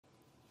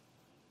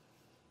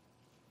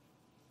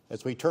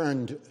As we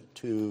turn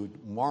to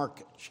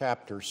Mark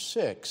chapter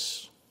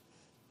 6,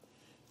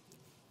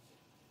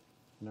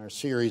 in our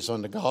series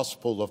on the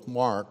Gospel of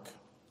Mark,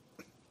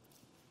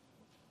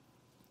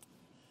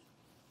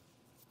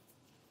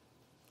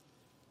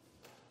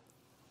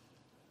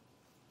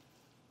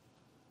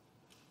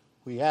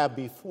 we have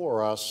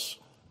before us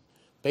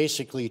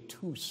basically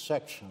two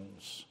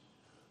sections.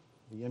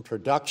 The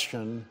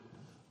introduction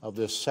of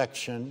this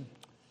section,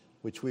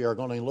 which we are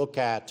going to look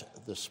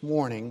at this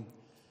morning,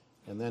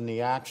 and then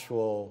the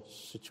actual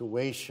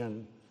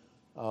situation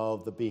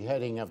of the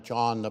beheading of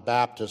John the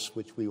Baptist,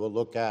 which we will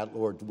look at,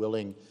 Lord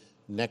willing,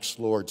 next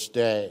Lord's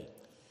Day.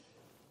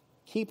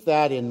 Keep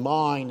that in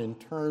mind in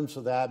terms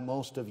of that.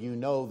 Most of you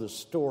know the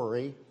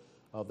story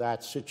of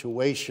that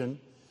situation.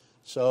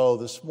 So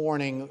this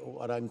morning,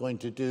 what I'm going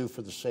to do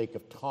for the sake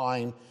of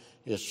time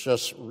is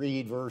just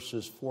read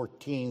verses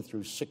 14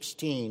 through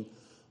 16,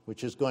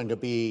 which is going to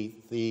be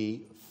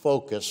the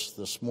focus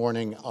this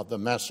morning of the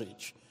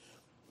message.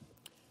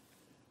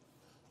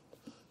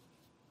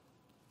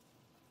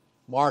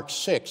 Mark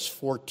 6,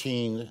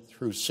 14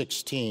 through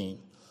 16.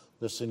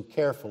 Listen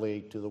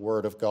carefully to the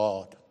word of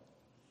God.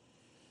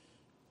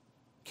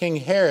 King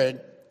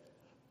Herod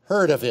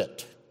heard of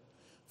it,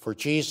 for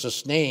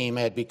Jesus' name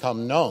had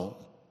become known.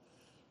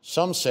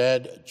 Some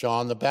said,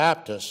 John the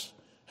Baptist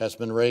has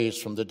been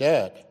raised from the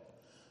dead.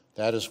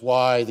 That is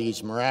why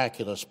these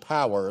miraculous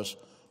powers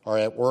are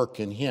at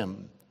work in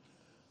him.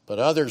 But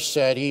others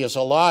said he is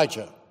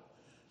Elijah,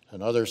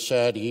 and others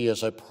said he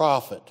is a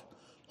prophet,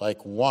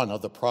 like one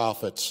of the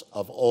prophets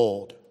of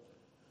old.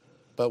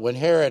 But when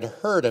Herod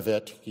heard of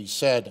it, he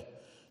said,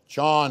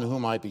 John,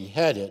 whom I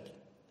beheaded,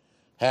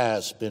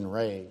 has been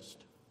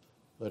raised.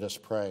 Let us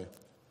pray.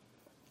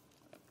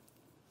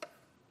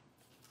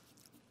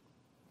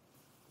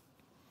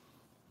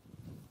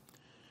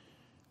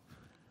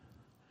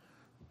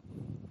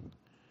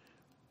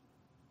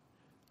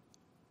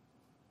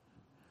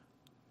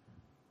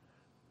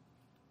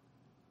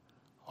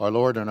 Our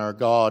Lord and our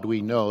God,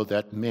 we know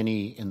that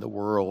many in the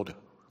world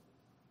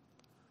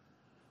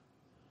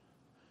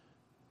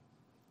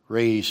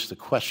raise the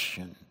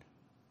question,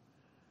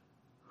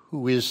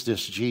 who is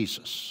this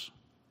Jesus?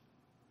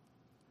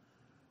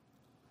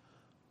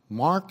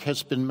 Mark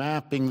has been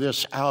mapping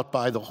this out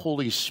by the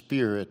Holy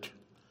Spirit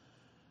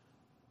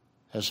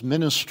as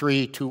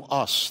ministry to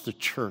us, the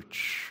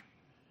church.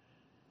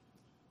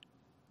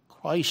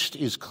 Christ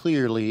is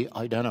clearly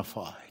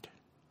identified.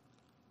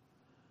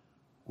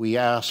 We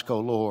ask, O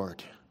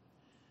Lord,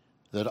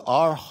 that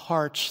our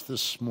hearts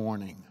this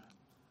morning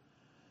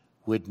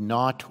would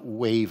not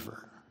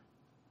waver,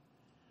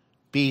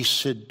 be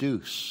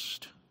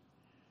seduced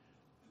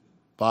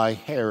by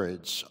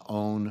Herod's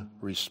own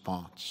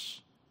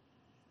response.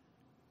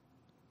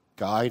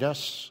 Guide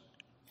us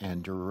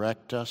and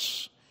direct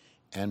us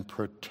and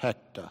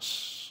protect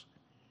us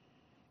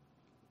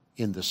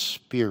in the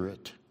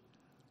Spirit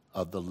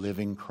of the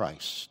living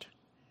Christ.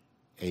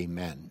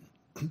 Amen.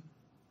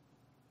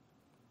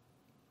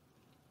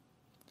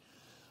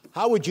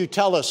 How would you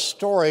tell a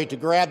story to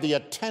grab the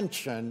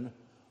attention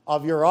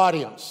of your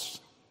audience?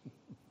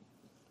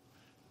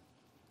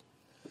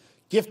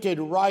 Gifted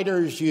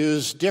writers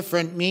use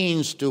different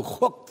means to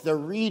hook the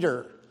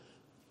reader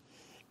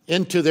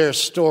into their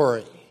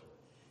story.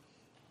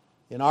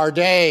 In our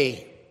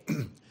day,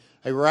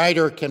 a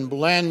writer can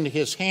blend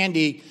his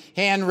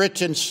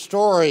handwritten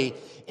story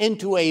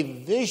into a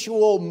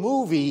visual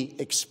movie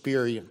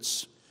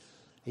experience,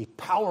 a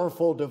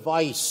powerful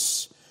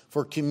device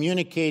for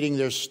communicating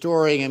their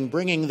story and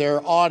bringing their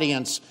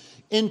audience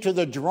into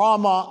the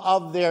drama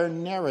of their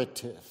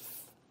narrative.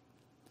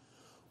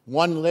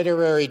 One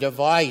literary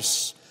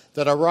device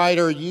that a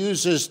writer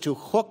uses to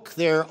hook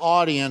their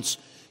audience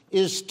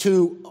is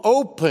to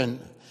open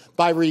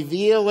by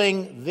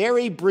revealing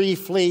very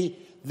briefly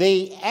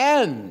the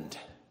end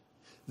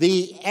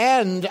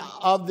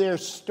of their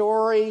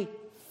story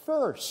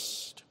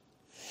first,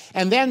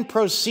 and then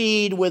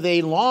proceed with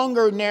a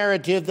longer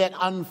narrative that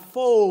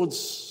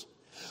unfolds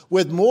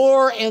with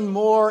more and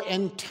more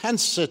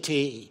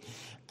intensity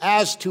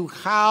as to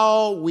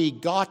how we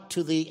got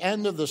to the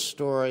end of the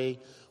story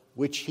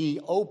which he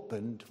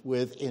opened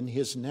with in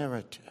his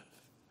narrative.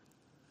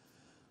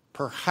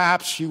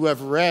 Perhaps you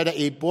have read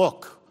a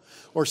book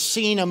or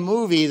seen a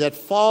movie that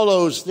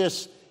follows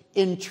this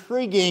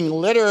intriguing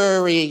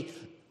literary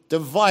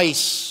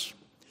device.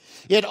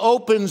 It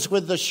opens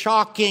with the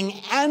shocking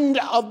end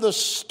of the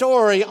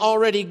story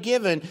already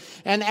given.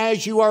 And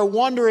as you are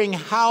wondering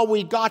how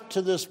we got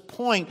to this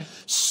point,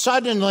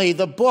 suddenly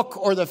the book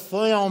or the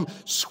film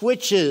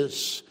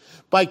switches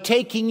by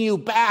taking you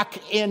back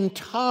in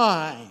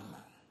time,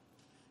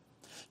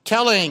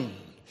 telling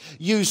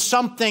you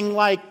something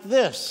like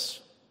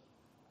this.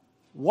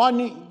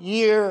 1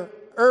 year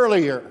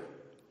earlier,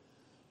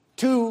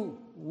 2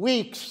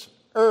 weeks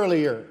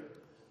earlier,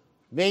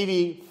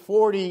 maybe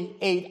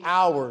 48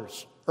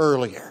 hours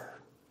earlier.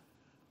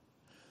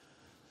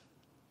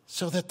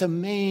 So that the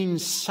main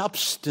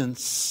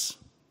substance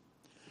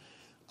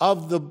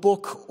of the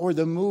book or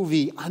the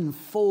movie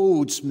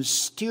unfolds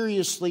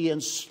mysteriously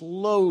and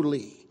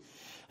slowly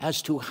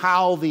as to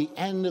how the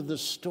end of the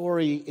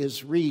story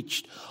is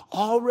reached,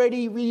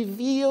 already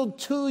revealed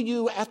to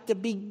you at the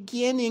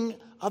beginning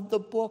of the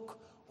book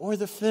or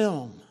the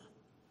film.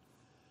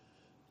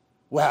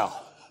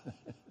 Well,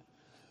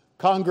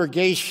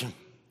 congregation,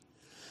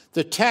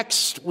 the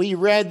text we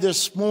read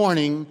this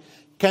morning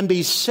can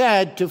be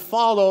said to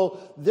follow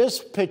this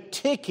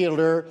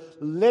particular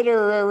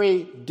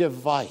literary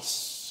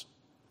device.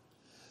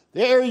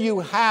 There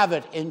you have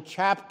it in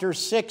chapter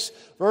 6,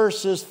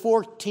 verses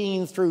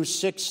 14 through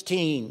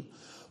 16.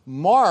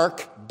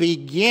 Mark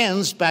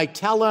begins by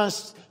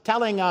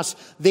telling us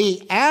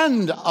the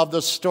end of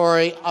the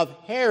story of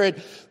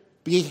Herod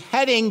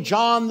beheading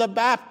John the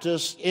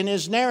Baptist in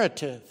his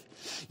narrative.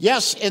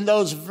 Yes, in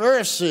those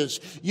verses,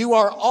 you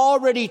are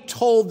already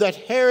told that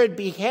Herod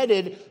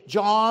beheaded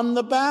John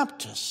the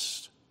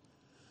Baptist.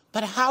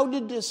 But how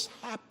did this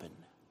happen?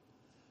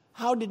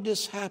 How did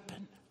this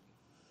happen?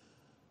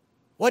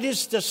 What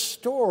is the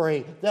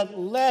story that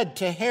led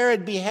to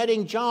Herod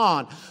beheading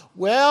John?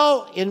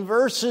 Well, in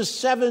verses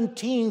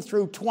 17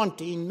 through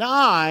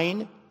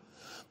 29,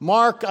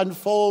 Mark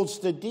unfolds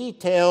the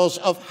details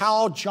of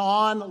how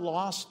John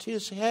lost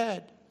his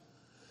head.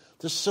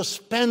 The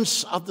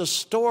suspense of the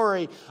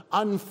story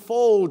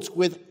unfolds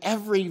with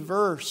every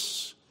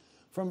verse,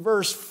 from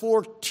verse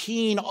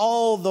 14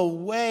 all the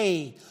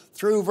way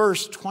through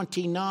verse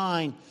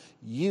 29.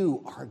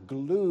 You are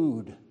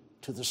glued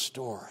to the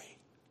story.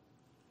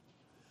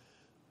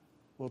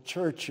 Well,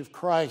 Church of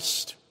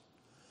Christ,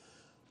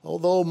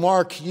 although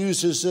Mark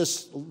uses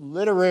this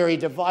literary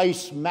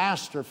device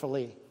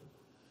masterfully,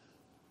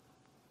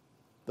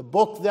 the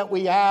book that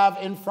we have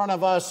in front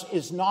of us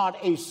is not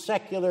a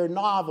secular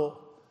novel,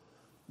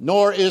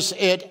 nor is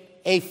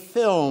it a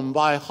film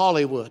by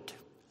Hollywood.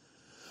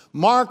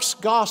 Mark's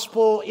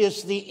gospel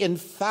is the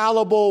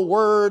infallible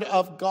word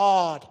of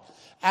God,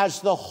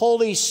 as the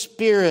Holy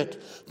Spirit,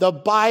 the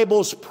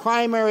Bible's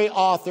primary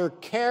author,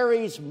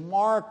 carries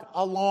Mark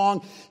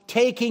along,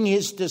 taking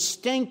his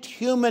distinct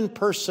human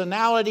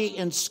personality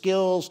and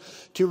skills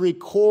to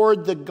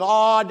record the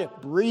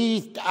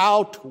God-breathed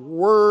out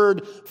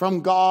word from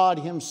God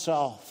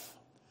himself.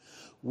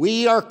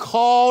 We are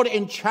called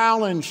and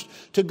challenged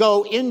to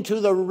go into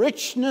the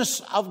richness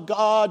of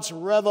God's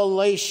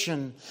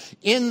revelation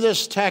in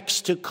this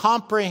text to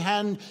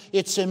comprehend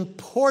its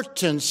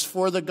importance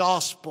for the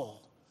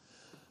gospel.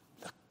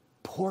 The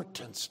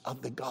importance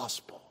of the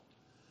gospel.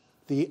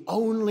 The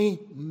only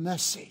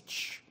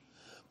message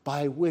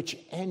by which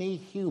any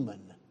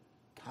human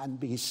can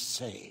be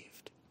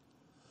saved.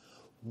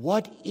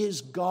 What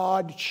is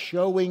God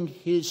showing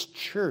his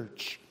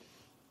church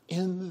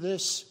in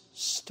this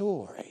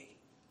story?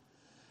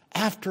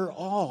 After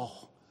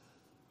all,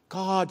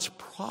 God's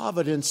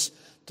providence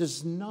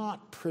does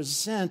not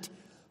present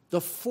the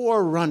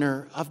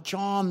forerunner of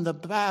John the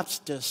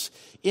Baptist,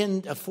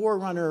 in a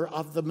forerunner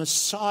of the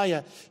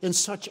Messiah, in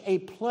such a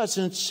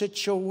pleasant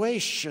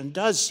situation,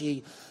 does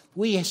he?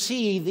 We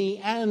see the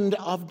end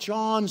of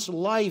John's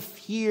life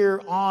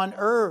here on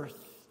earth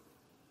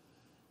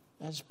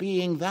as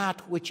being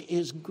that which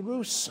is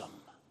gruesome,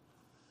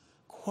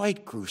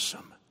 quite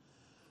gruesome,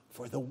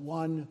 for the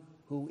one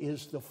who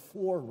is the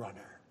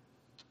forerunner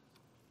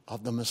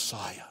of the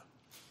Messiah.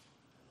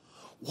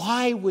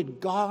 Why would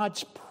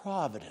God's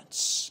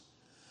providence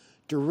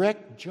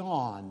direct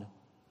John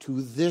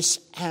to this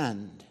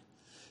end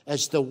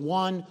as the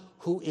one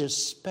who is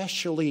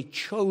specially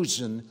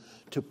chosen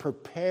to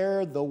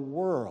prepare the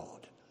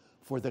world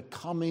for the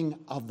coming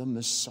of the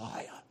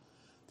Messiah,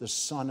 the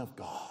Son of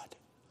God?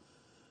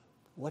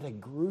 What a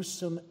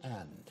gruesome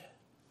end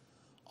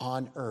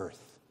on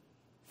earth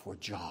for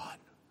John.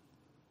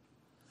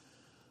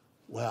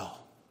 Well,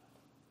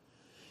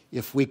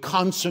 if we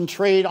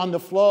concentrate on the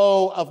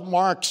flow of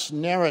Mark's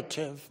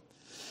narrative,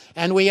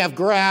 and we have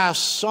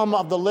grasped some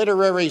of the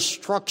literary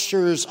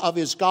structures of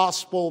his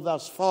gospel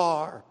thus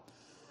far,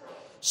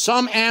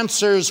 some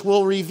answers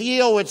will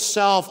reveal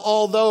itself,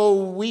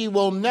 although we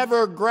will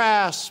never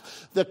grasp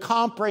the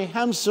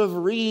comprehensive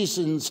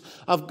reasons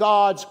of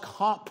God's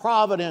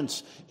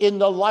providence in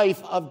the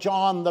life of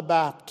John the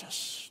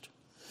Baptist.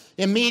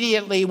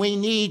 Immediately, we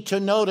need to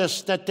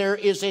notice that there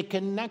is a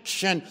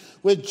connection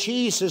with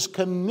Jesus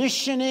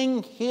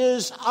commissioning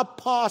his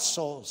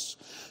apostles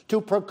to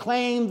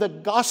proclaim the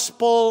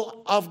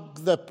gospel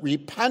of the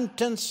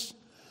repentance,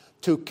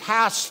 to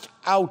cast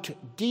out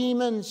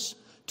demons,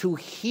 to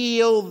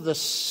heal the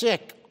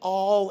sick,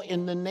 all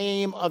in the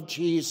name of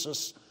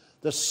Jesus,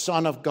 the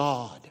Son of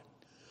God.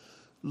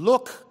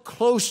 Look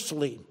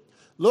closely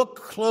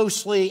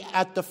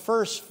at the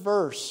first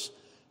verse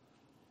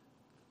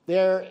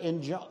there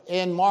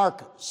in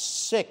Mark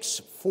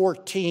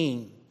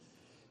 6:14.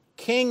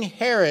 King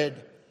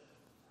Herod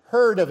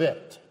heard of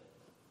it.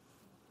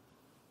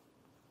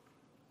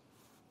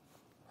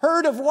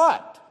 Heard of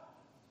what?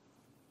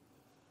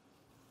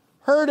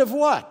 Heard of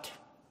what?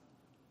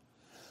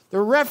 The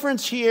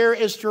reference here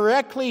is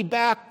directly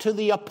back to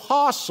the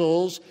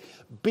apostles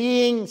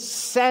being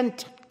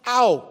sent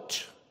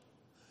out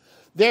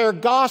Their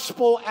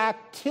gospel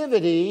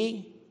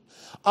activity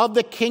of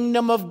the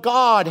kingdom of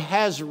God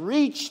has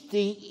reached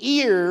the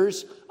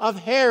ears of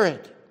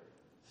Herod.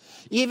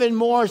 Even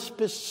more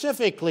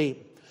specifically,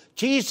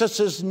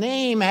 Jesus'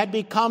 name had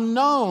become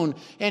known,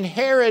 and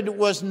Herod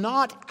was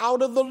not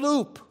out of the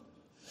loop.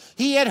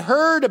 He had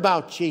heard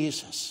about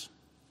Jesus.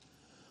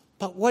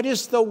 But what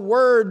is the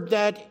word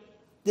that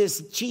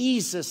this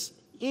Jesus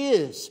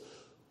is?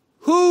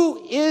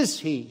 Who is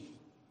he?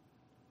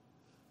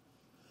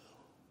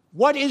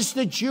 What is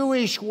the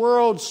Jewish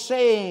world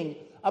saying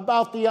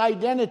about the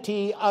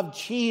identity of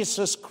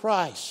Jesus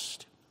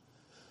Christ?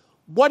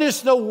 What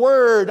is the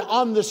word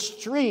on the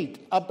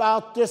street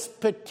about this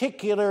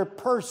particular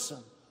person?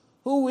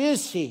 Who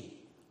is he?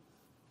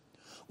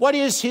 What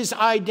is his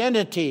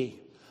identity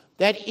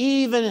that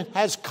even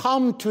has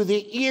come to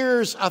the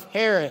ears of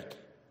Herod?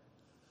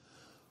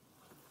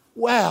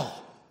 Well,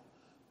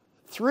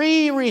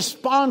 3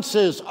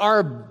 responses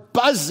are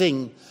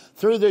buzzing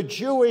through the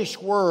Jewish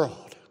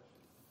world.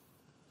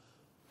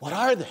 What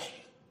are they?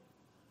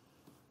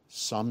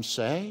 Some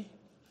say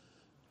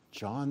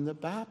John the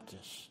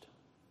Baptist,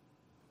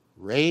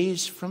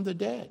 raised from the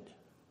dead.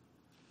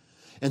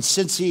 And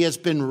since he has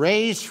been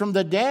raised from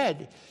the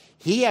dead,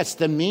 he has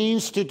the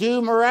means to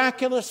do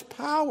miraculous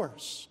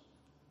powers.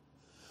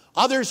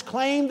 Others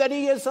claim that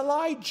he is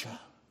Elijah,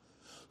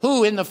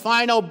 who in the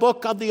final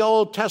book of the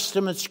Old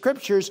Testament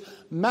scriptures,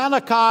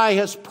 Malachi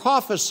has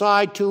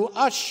prophesied to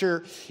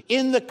usher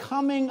in the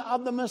coming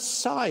of the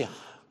Messiah.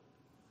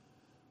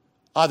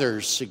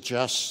 Others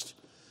suggest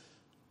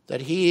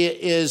that he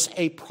is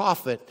a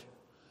prophet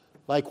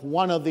like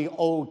one of the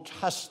Old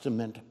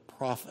Testament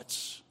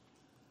prophets.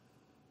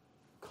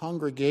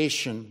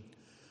 Congregation,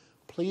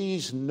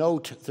 please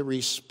note the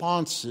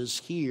responses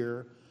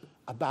here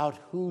about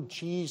who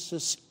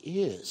Jesus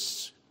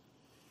is.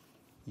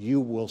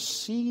 You will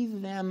see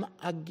them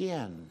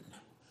again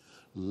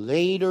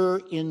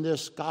later in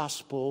this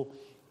gospel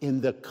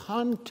in the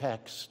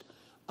context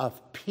of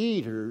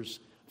Peter's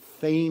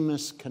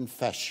famous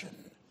confession,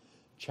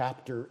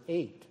 chapter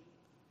 8,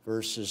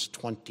 verses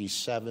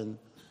 27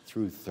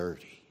 through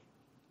 30.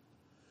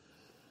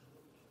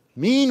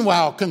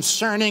 Meanwhile,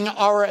 concerning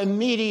our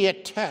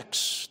immediate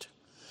text,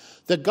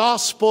 the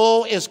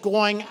gospel is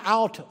going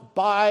out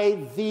by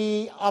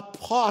the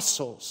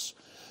apostles,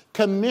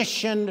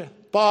 commissioned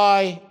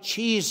by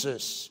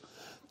Jesus.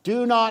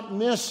 Do not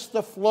miss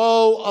the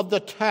flow of the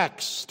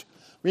text.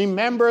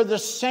 Remember the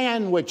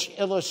sandwich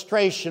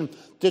illustration,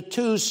 the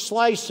 2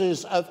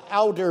 slices of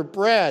outer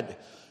bread.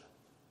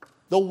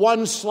 The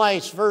one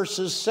slice,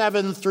 verses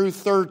 7 through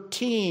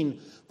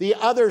 13. The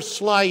other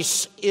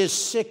slice is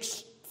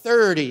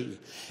 6:30.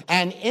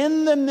 And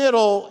in the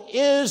middle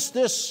is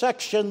this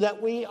section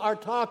that we are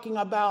talking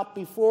about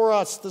before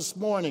us this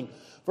morning,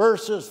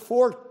 verses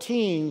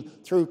 14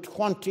 through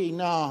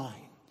 29.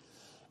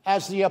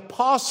 As the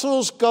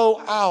apostles go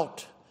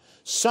out,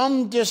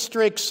 some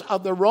districts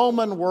of the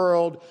Roman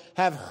world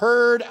have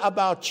heard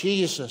about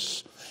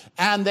Jesus,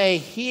 and they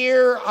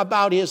hear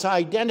about his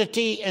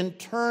identity in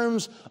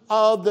terms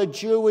of the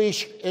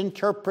Jewish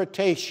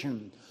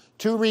interpretation.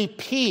 To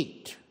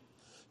repeat,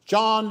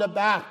 John the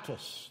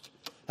Baptist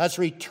has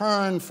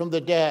returned from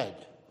the dead.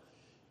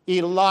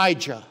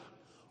 Elijah,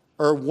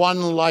 or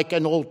one like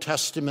an Old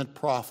Testament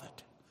prophet.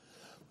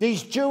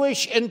 These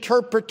Jewish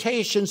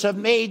interpretations have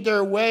made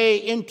their way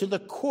into the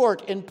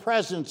court in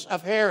presence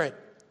of Herod.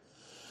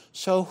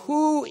 So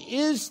who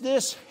is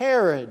this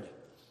Herod?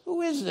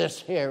 Who is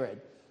this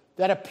Herod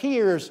that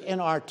appears in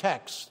our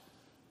text?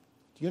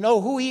 Do you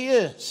know who he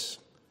is?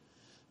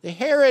 The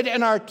Herod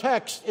in our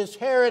text is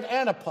Herod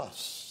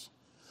Antipas,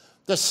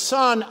 the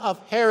son of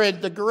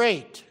Herod the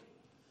Great.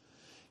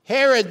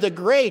 Herod the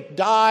Great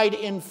died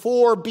in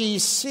 4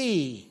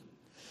 BC.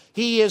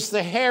 He is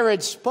the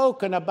Herod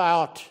spoken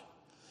about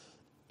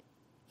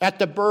at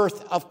the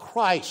birth of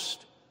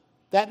Christ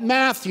that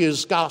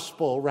Matthew's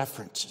gospel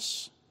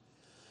references.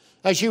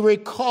 As you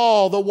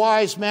recall, the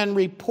wise men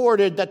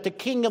reported that the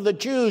King of the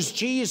Jews,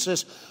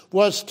 Jesus,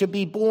 was to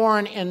be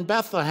born in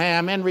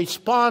Bethlehem. In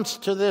response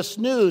to this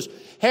news,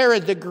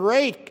 Herod the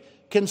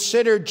Great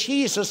considered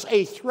Jesus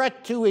a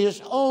threat to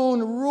his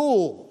own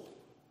rule.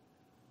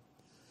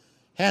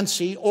 Hence,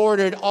 he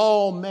ordered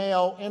all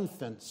male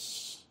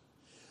infants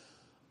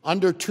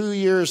under 2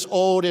 years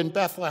old in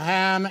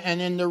Bethlehem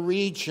and in the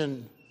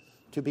region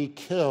to be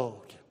killed.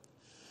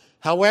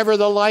 However,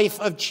 the life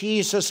of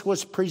Jesus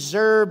was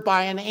preserved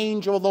by an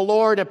angel of the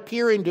Lord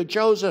appearing to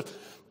Joseph,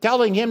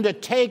 telling him to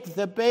take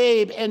the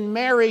babe and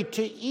marry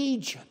to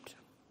Egypt.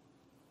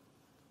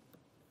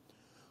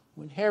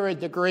 When Herod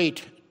the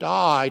Great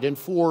died in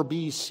 4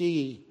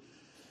 BC,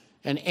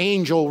 an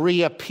angel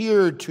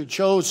reappeared to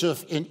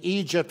Joseph in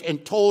Egypt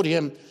and told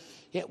him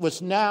it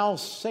was now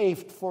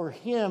safe for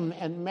him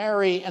and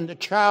Mary and the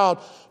child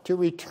to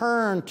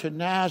return to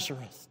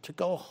Nazareth, to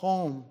go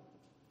home.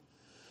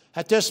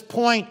 At this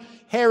point,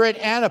 Herod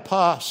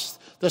Antipas,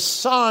 the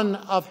son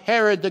of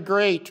Herod the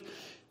Great,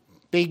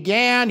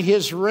 began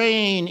his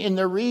reign in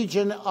the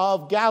region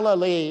of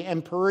Galilee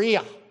and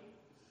Perea.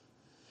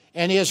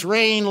 and his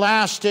reign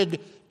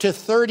lasted to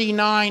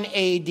 39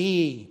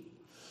 AD.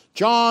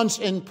 John's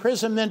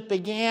imprisonment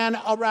began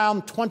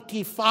around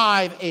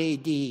 25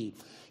 AD.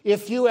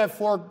 If you have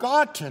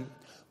forgotten,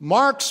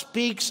 Mark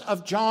speaks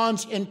of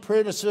John's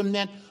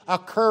imprisonment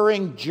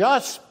occurring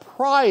just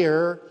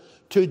prior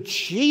to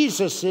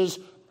Jesus'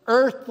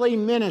 earthly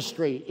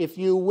ministry. If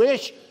you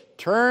wish,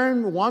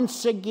 turn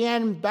once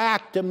again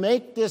back to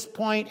make this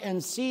point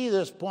and see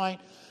this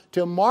point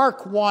to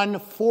Mark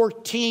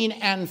 1:14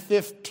 and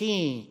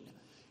 15.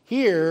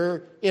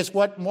 Here is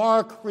what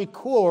Mark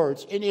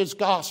records in his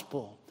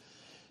gospel.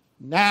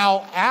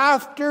 Now,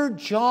 after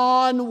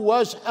John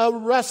was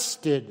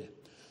arrested,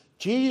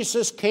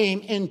 Jesus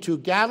came into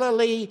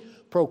Galilee,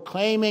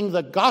 proclaiming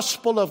the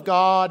gospel of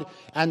God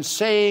and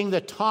saying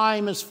the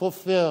time is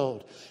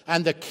fulfilled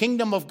and the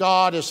kingdom of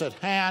God is at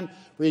hand.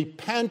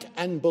 Repent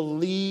and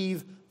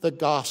believe the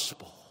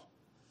gospel.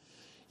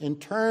 In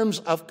terms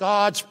of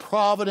God's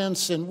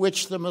providence in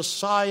which the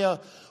Messiah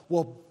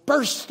will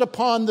burst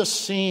upon the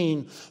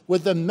scene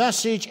with the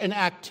message and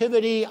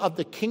activity of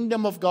the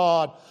kingdom of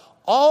God,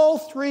 all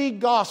three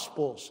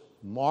Gospels,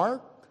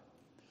 Mark,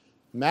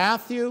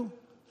 Matthew,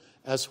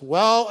 as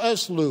well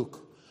as Luke,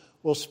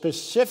 will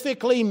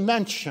specifically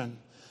mention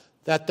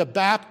that the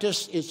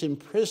Baptist is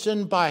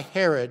imprisoned by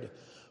Herod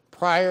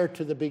prior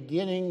to the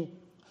beginning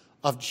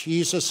of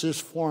Jesus'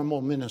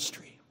 formal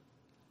ministry.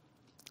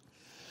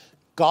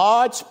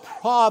 God's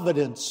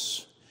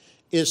providence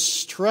is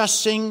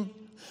stressing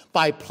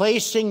by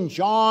placing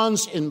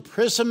John's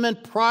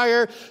imprisonment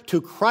prior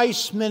to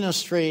Christ's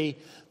ministry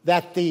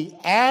that the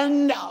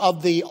end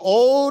of the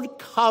old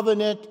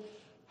covenant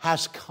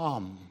has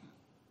come.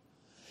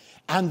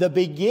 And the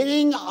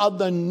beginning of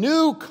the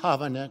new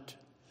covenant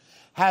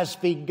has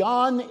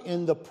begun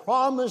in the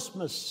promised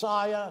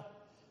Messiah,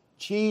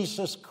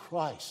 Jesus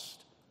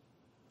Christ.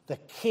 The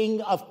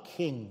King of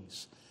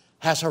Kings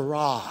has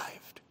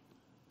arrived.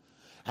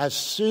 As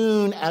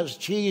soon as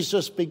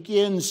Jesus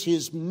begins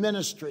his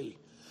ministry,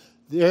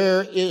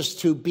 there is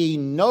to be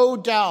no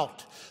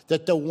doubt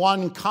that the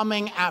one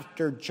coming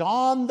after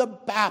John the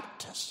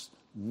Baptist,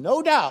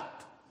 no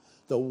doubt,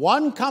 the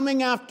one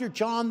coming after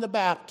John the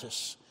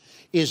Baptist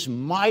is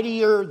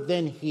mightier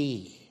than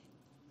he.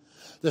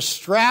 The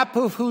strap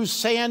of whose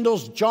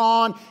sandals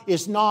John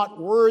is not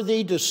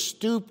worthy to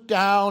stoop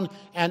down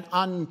and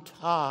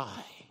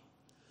untie.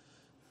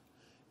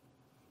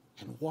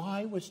 And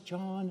why was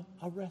John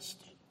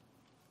arrested?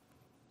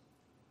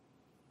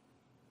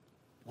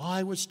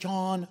 Why was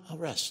John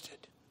arrested?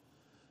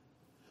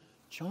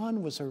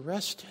 John was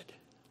arrested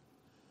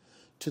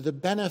to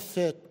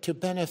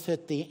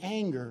benefit the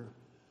anger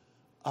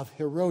of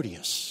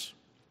Herodias.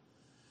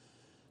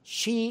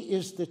 She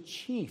is the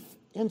chief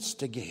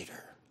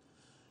instigator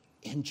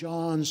in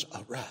John's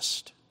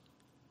arrest.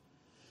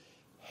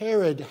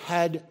 Herod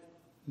had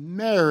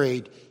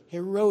married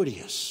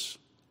Herodias,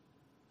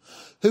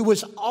 who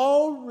was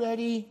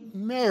already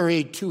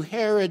married to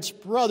Herod's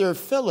brother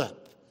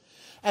Philip,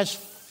 as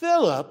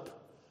Philip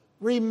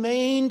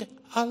remained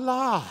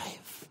alive.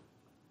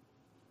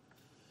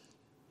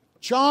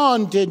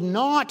 John did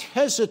not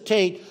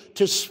hesitate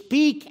to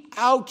speak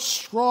out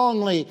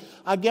strongly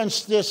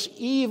against this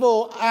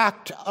evil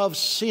act of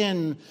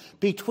sin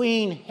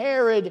between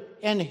Herod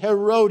and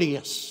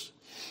Herodias.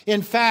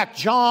 In fact,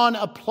 John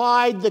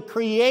applied the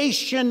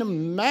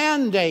creation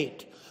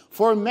mandate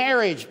for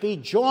marriage, be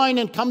joined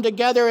and come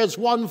together as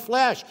one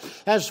flesh,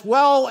 as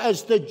well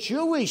as the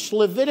Jewish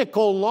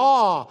Levitical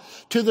law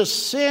to the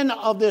sin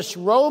of this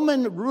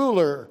Roman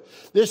ruler,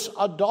 this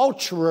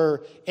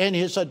adulterer and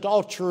his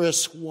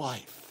adulterous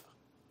wife.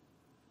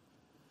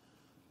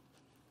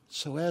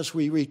 So as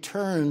we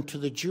return to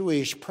the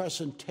Jewish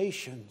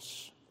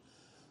presentations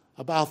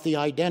about the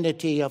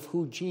identity of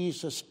who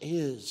Jesus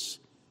is,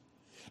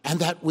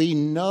 and that we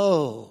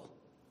know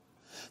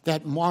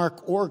that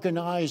Mark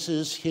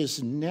organizes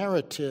his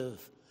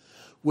narrative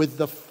with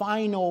the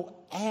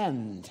final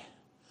end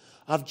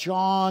of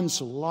John's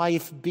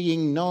life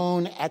being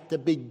known at the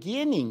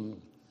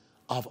beginning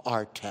of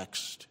our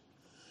text,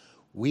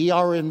 we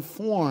are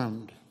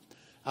informed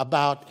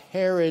about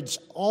Herod's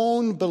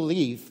own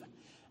belief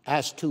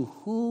as to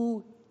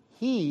who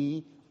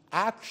he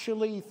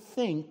actually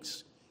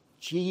thinks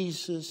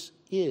Jesus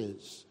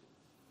is.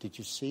 Did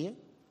you see it?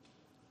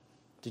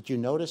 Did you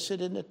notice it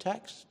in the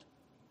text?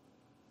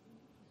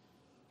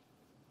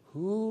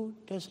 Who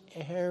does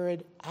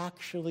Herod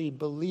actually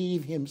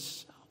believe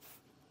himself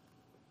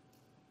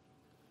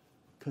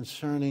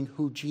concerning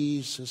who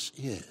Jesus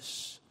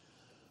is?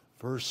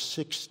 Verse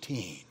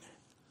 16,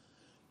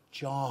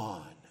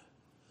 John,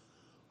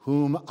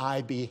 whom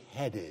I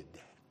beheaded,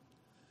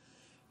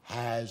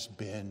 has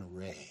been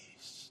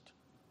raised.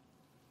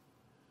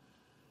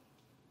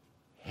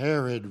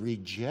 Herod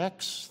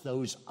rejects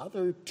those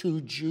other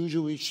two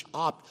Jewish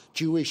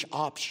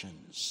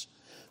options,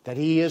 that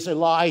he is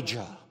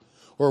Elijah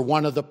or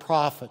one of the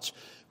prophets,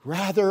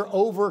 rather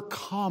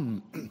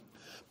overcome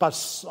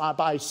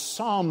by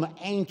some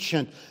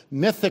ancient,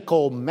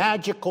 mythical,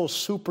 magical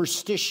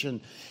superstition.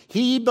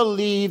 He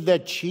believed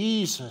that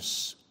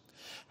Jesus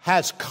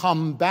has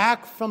come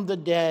back from the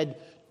dead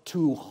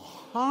to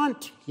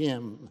haunt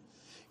him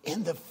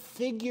in the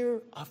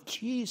figure of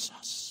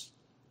Jesus.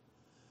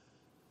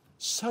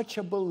 Such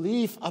a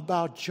belief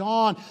about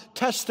John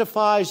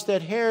testifies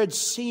that Herod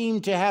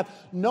seemed to have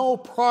no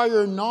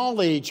prior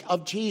knowledge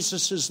of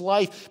Jesus'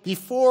 life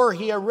before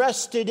he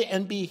arrested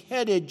and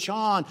beheaded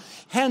John.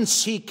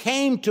 Hence, he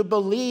came to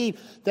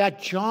believe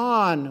that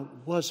John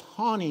was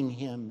haunting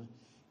him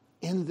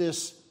in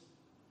this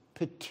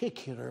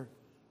particular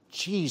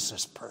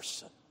Jesus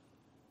person.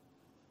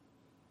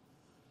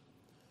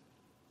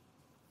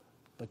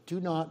 But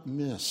do not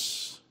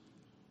miss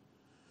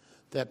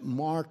that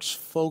Mark's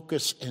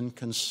focus and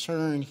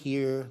concern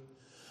here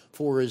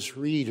for his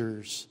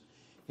readers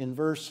in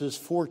verses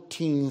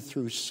 14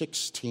 through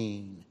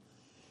 16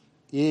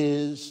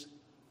 is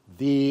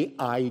the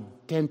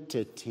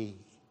identity.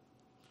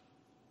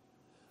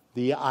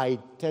 The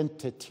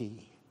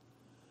identity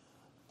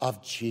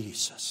of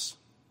Jesus.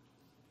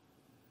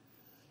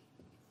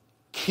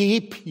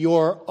 Keep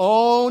your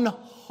own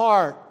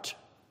heart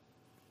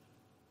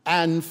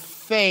and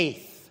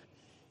faith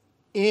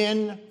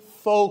in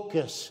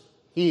focus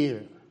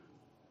here.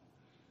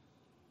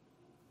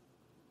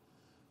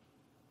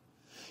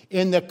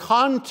 In the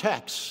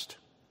context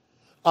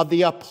of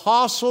the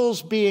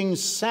apostles being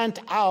sent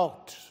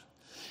out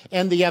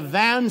and the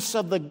advance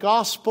of the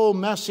gospel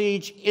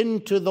message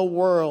into the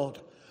world,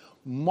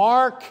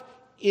 Mark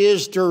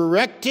is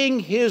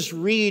directing his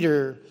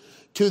reader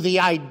to the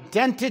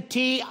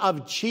identity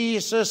of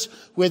Jesus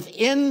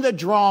within the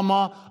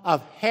drama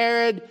of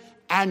Herod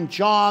and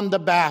John the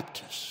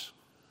Baptist.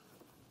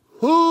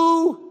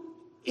 Who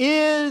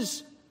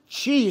is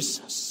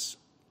Jesus?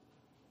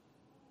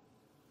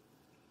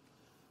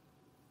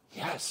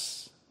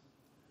 Yes,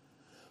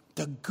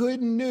 the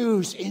good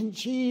news in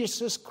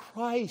Jesus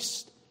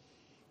Christ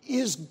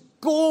is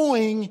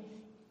going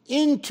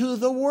into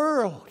the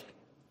world.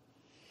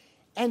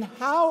 And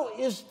how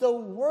is the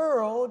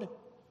world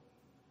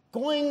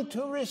going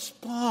to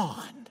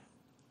respond?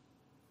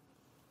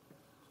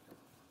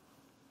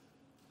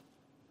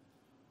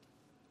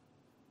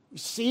 You're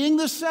seeing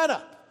the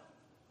setup.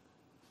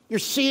 You're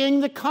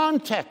seeing the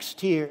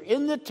context here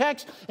in the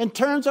text in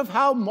terms of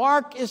how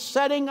Mark is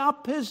setting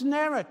up his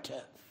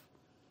narrative.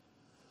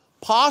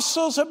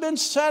 Apostles have been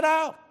set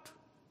out.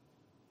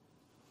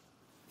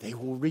 They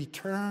will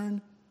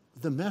return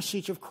the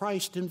message of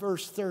Christ in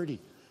verse 30.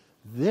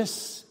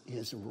 This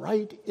is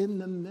right in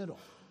the middle.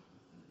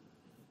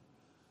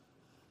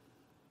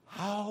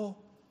 How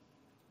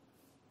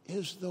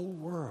is the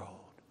world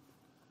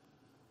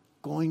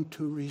going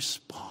to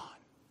respond?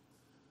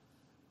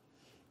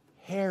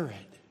 Herod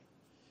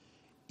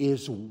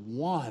is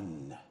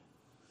one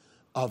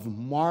of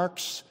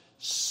Mark's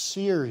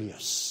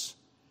serious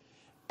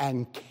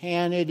and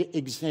candid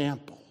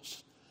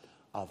examples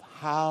of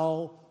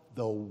how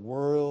the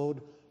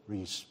world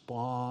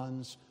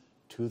responds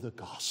to the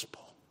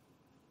gospel.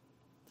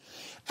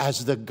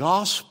 As the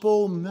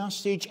gospel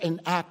message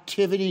and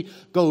activity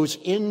goes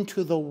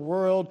into the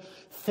world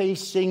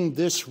facing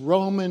this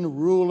Roman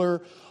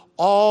ruler,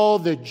 all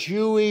the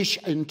Jewish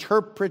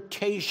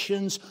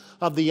interpretations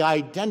of the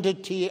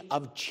identity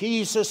of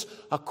Jesus,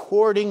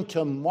 according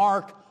to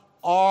Mark,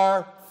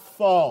 are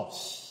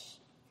false.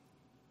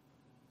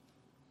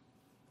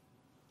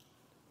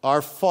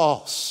 Are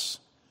false.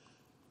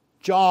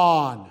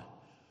 John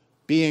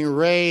being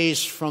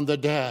raised from the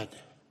dead.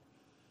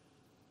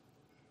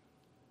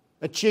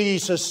 That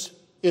Jesus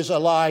is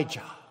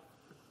Elijah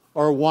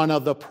or one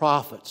of the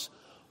prophets.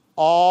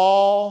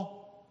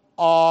 All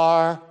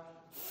are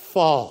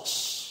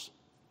false.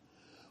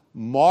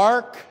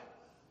 Mark,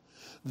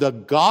 the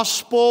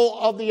gospel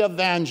of the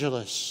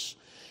evangelist,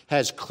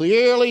 has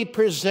clearly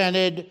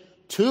presented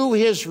to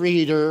his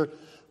reader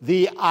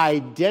the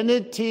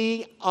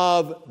identity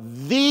of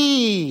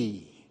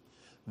the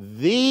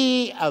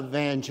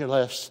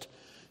evangelist,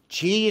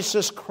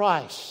 Jesus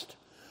Christ,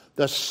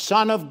 the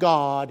Son of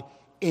God,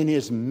 in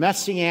his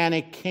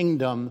messianic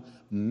kingdom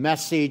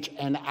message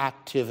and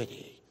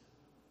activity.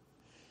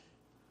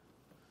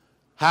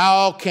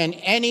 How can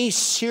any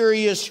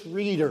serious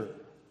reader,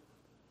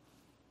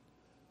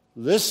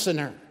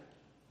 listener,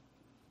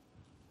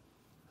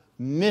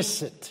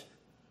 miss it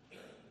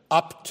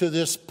up to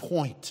this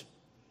point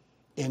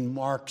in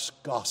Mark's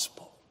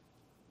gospel?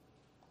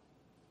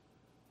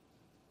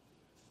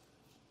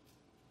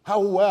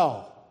 How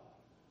well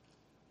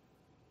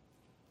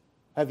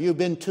have you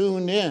been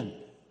tuned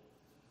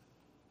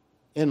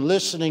in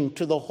listening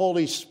to the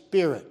Holy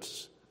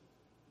Spirit's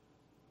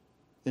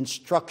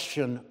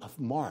instruction of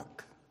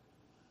Mark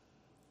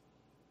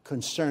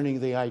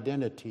concerning the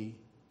identity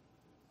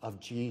of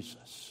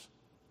Jesus?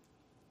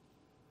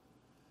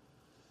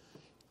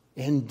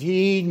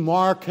 Indeed,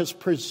 Mark has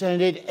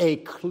presented a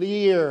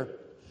clear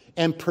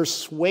and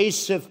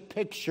persuasive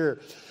picture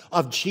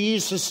of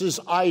Jesus'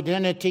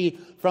 identity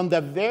from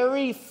the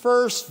very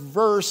first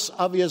verse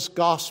of his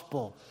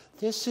gospel.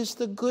 This is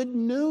the good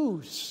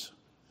news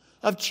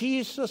of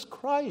Jesus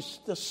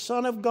Christ, the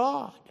Son of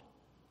God.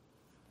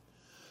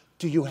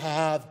 Do you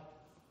have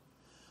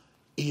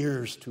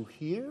ears to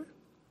hear,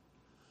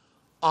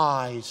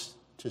 eyes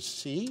to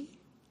see,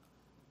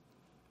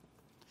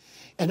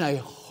 and a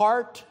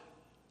heart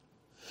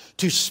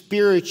to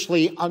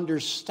spiritually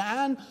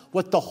understand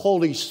what the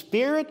Holy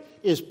Spirit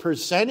is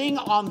presenting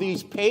on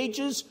these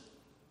pages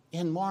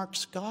in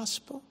Mark's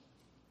gospel?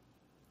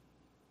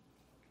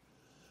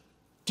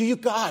 Do you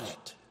got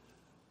it?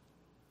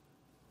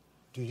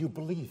 Do you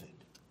believe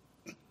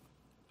it?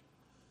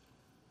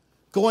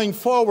 Going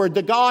forward,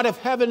 the God of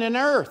heaven and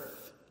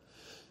earth,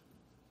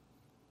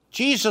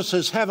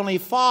 Jesus' heavenly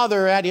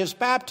Father at his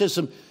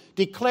baptism,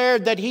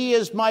 declared that he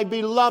is my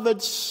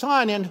beloved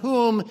Son, in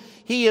whom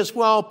he is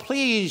well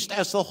pleased,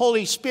 as the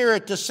Holy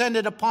Spirit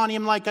descended upon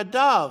him like a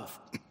dove.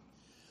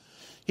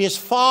 His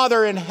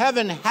Father in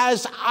heaven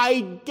has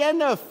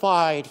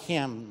identified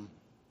him.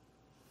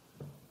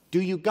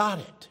 Do you got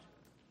it?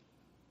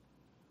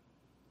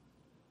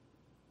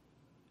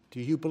 Do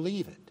you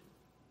believe it?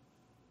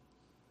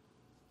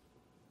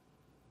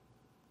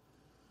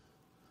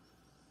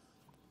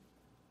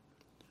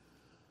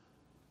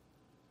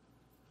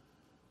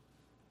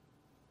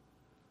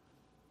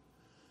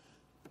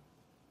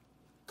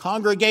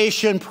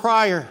 Congregation,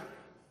 prior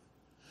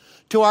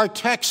to our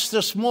text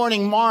this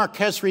morning, Mark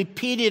has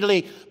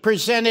repeatedly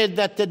presented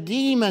that the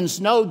demons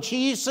know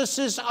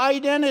Jesus'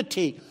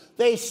 identity.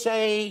 They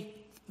say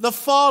the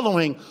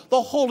following: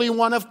 the Holy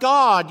One of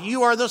God,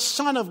 you are the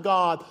Son of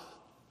God,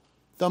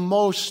 the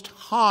Most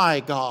High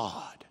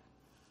God.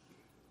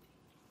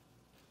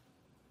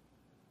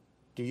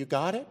 Do you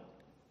got it?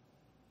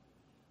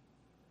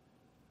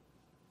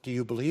 Do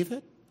you believe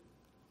it?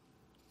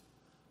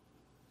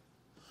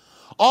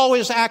 All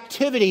his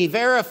activity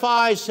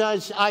verifies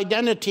his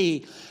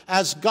identity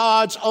as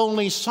God's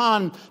only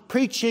Son,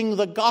 preaching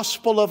the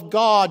gospel of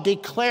God,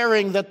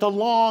 declaring that the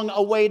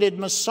long-awaited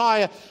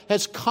Messiah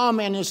has come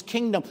in his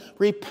kingdom.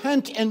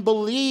 Repent and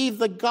believe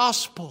the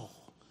gospel,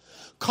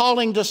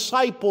 calling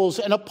disciples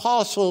and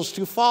apostles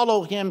to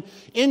follow him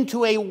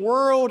into a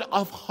world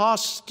of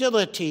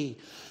hostility,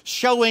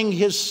 showing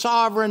his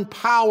sovereign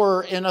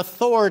power and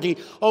authority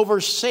over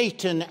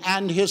Satan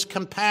and his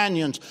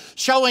companions,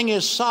 showing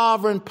his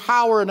sovereign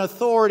power and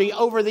authority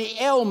over the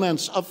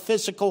ailments of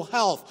physical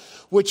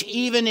health, which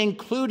even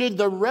included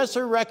the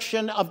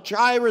resurrection of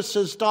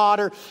Jairus'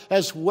 daughter,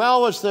 as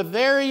well as the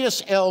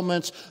various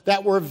ailments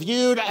that were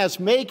viewed as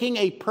making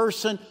a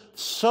person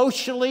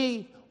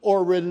socially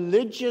or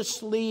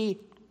religiously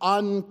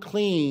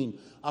unclean,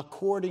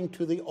 according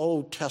to the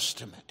Old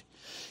Testament.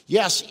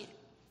 Yes,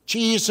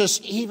 Jesus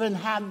even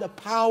had the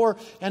power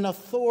and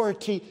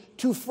authority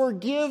to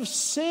forgive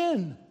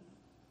sin.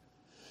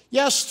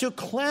 Yes, to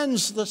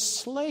cleanse the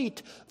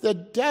slate, the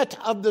debt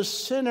of the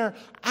sinner,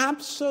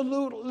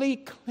 absolutely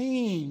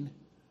clean.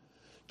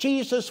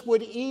 Jesus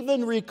would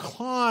even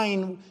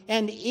recline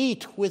and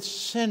eat with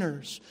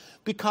sinners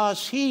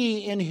because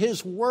he, in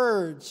his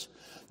words,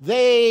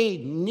 they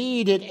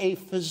needed a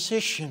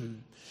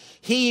physician.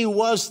 He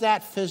was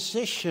that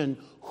physician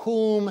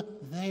whom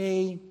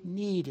they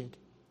needed.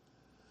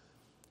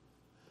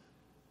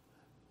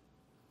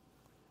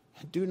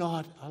 And do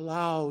not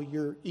allow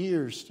your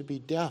ears to be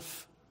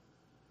deaf,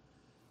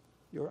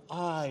 your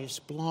eyes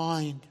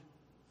blind,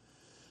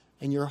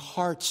 and your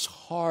hearts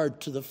hard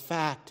to the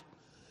fact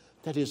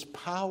that his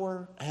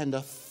power and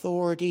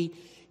authority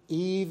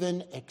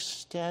even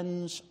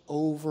extends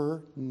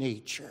over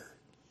nature.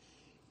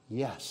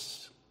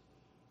 Yes,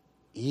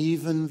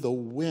 even the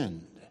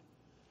wind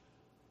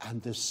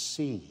and the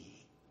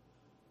sea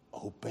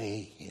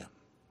obey him.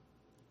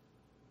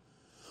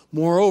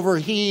 Moreover,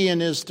 he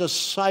and his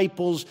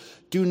disciples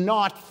do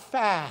not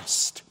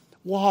fast.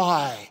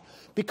 Why?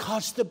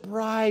 Because the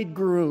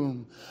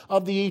bridegroom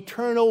of the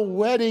eternal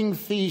wedding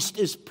feast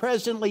is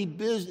presently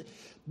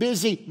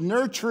busy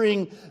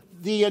nurturing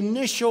the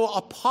initial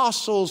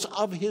apostles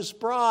of his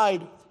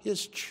bride,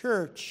 his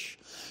church.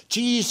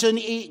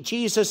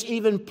 Jesus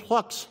even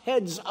plucks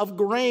heads of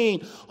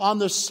grain on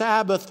the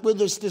Sabbath with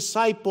his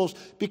disciples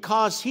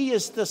because he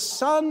is the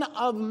Son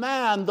of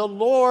Man, the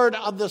Lord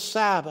of the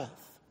Sabbath.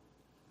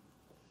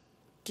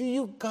 Do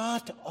you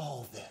got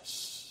all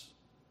this?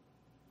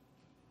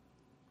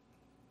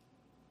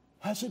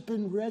 Has it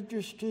been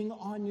registering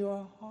on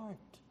your heart?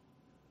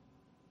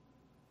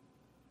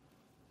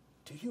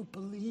 Do you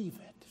believe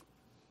it?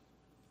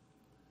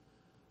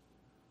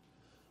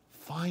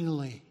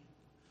 Finally,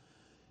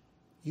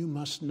 you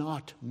must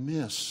not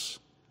miss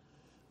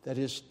that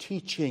his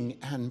teaching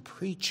and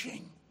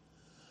preaching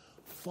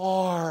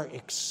far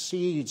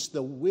exceeds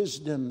the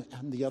wisdom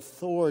and the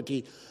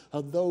authority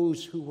of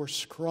those who were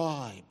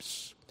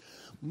scribes.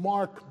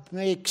 Mark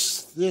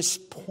makes this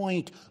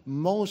point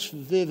most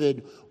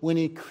vivid when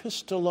he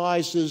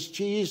crystallizes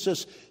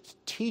Jesus'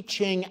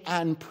 teaching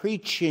and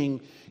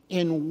preaching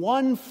in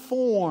one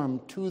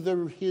form to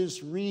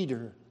his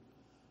reader.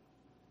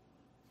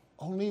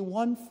 Only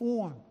one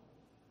form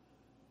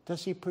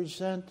does he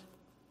present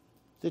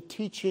the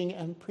teaching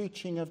and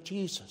preaching of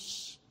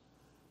Jesus.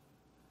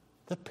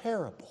 The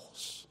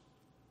parables.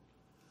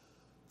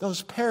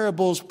 Those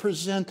parables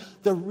present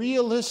the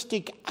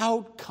realistic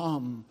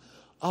outcome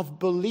of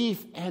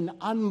belief and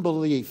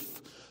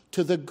unbelief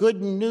to the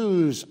good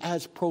news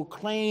as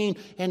proclaimed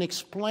and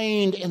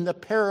explained in the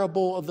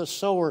parable of the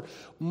sower,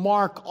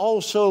 Mark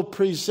also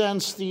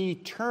presents the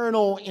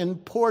eternal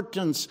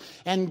importance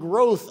and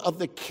growth of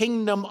the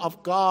kingdom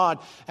of God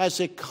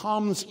as it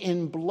comes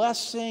in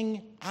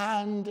blessing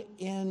and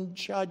in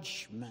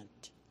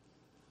judgment.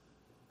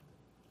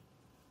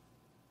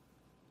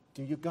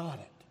 Do you got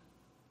it?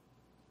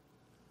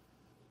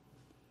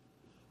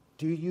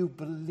 Do you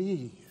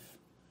believe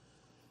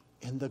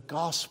in the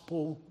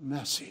gospel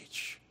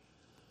message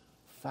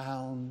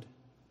found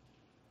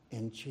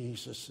in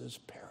Jesus'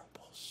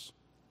 parables?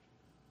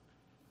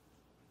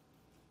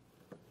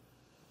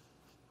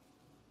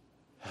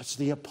 As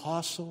the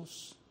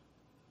apostles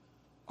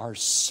are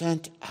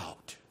sent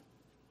out,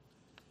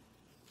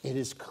 it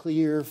is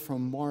clear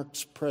from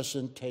Mark's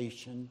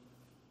presentation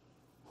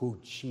who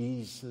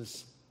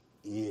Jesus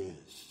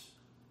is.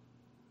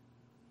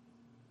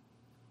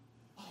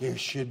 There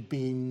should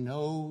be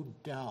no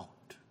doubt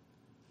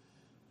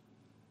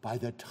by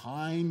the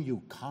time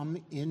you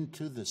come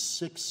into the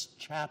 6th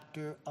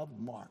chapter of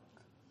Mark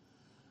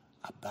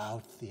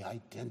about the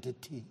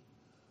identity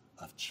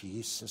of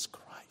Jesus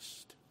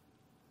Christ.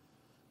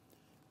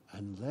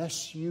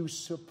 Unless you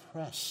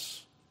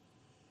suppress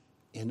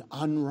in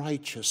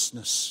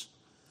unrighteousness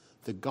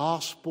the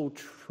gospel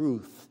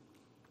truth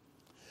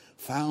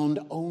found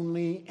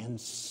only in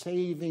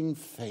saving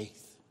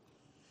faith,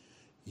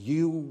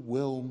 you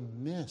will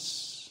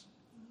miss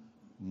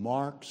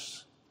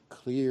Mark's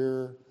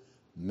clear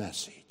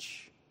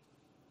message.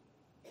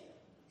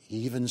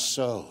 Even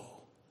so,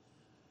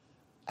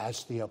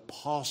 as the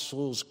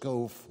apostles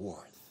go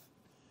forth,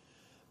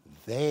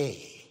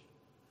 they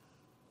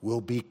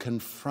will be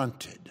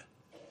confronted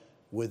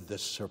with the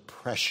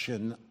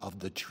suppression of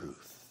the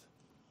truth.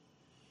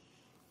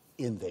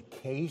 In the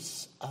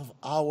case of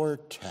our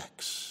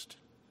text,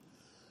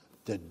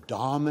 the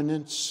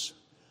dominance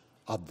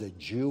of the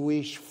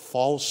Jewish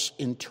false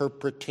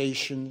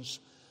interpretations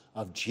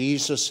of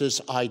Jesus'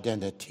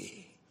 identity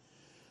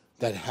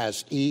that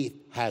has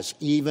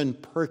even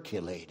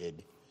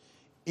percolated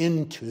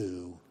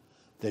into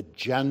the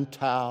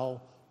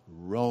Gentile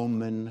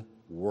Roman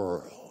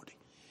world.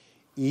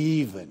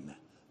 Even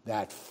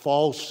that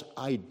false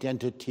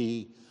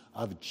identity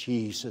of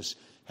Jesus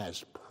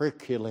has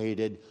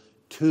percolated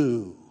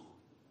to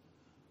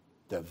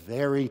the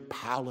very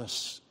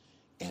palace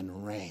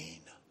and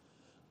reign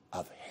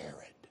of Herod.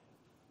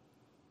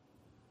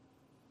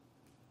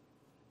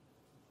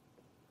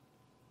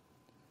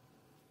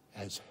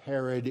 As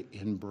Herod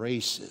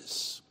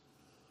embraces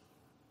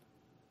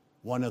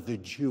one of the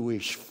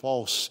Jewish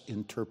false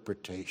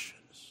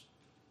interpretations,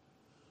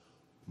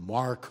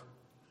 Mark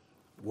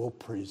will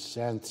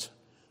present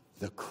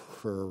the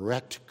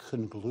correct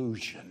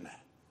conclusion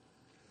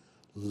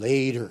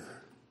later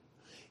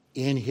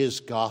in his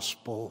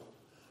gospel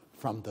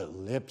from the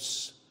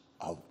lips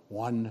of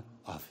one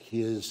of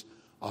his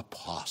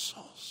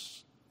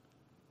apostles.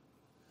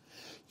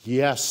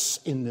 Yes,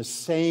 in the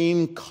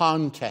same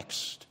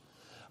context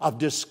of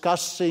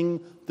discussing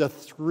the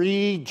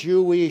 3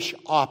 Jewish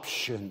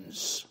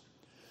options,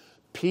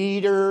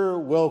 Peter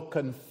will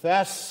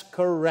confess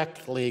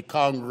correctly,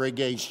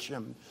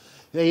 congregation.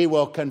 They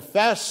will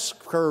confess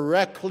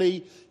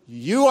correctly,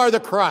 you are the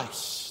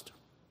Christ.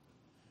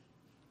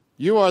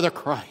 You are the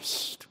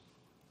Christ.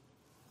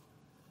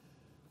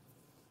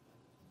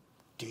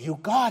 Do you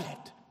got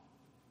it?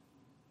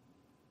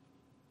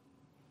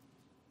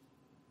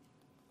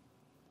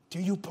 Do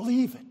you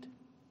believe it?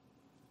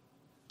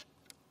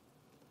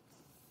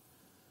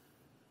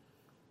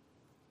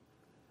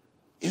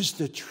 Is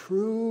the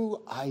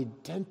true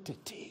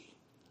identity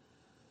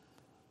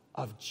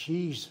of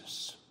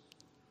Jesus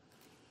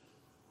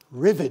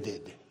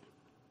riveted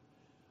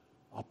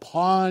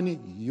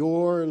upon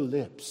your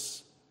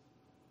lips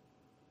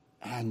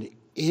and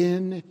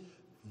in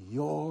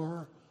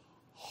your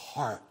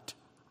heart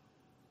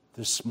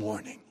this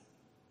morning?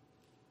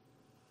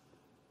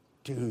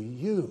 Do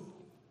you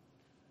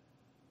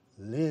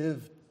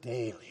live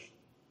daily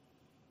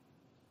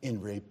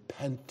in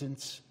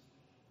repentance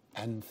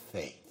and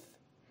faith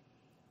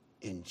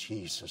in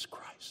Jesus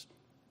Christ?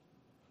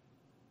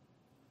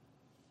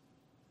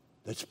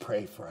 Let's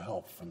pray for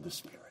help from the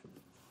Spirit.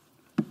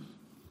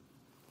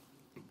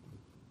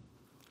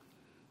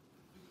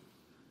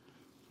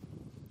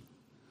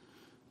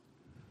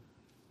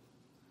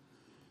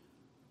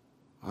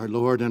 Our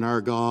Lord and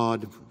our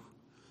God,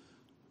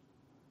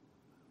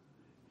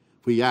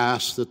 we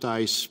ask that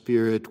thy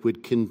Spirit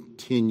would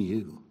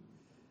continue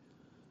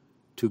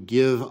to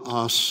give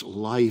us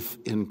life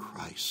in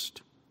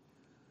Christ,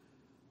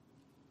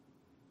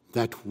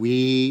 that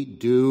we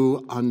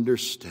do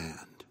understand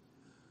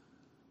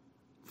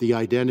the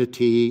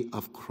identity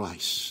of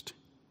Christ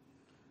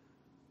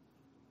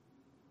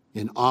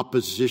in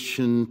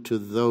opposition to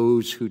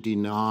those who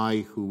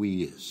deny who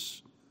he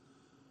is,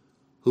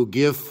 who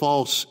give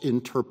false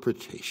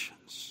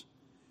interpretations.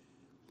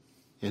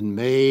 And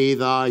may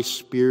thy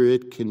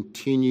Spirit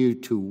continue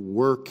to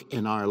work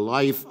in our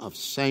life of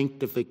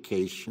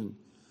sanctification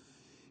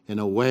in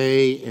a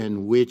way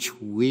in which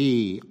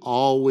we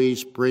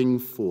always bring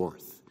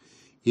forth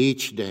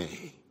each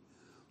day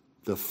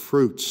the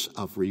fruits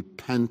of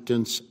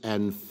repentance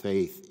and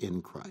faith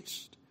in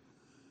Christ.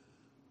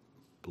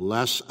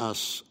 Bless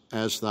us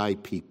as thy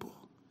people.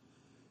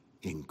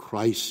 In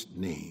Christ's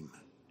name,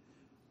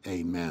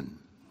 amen.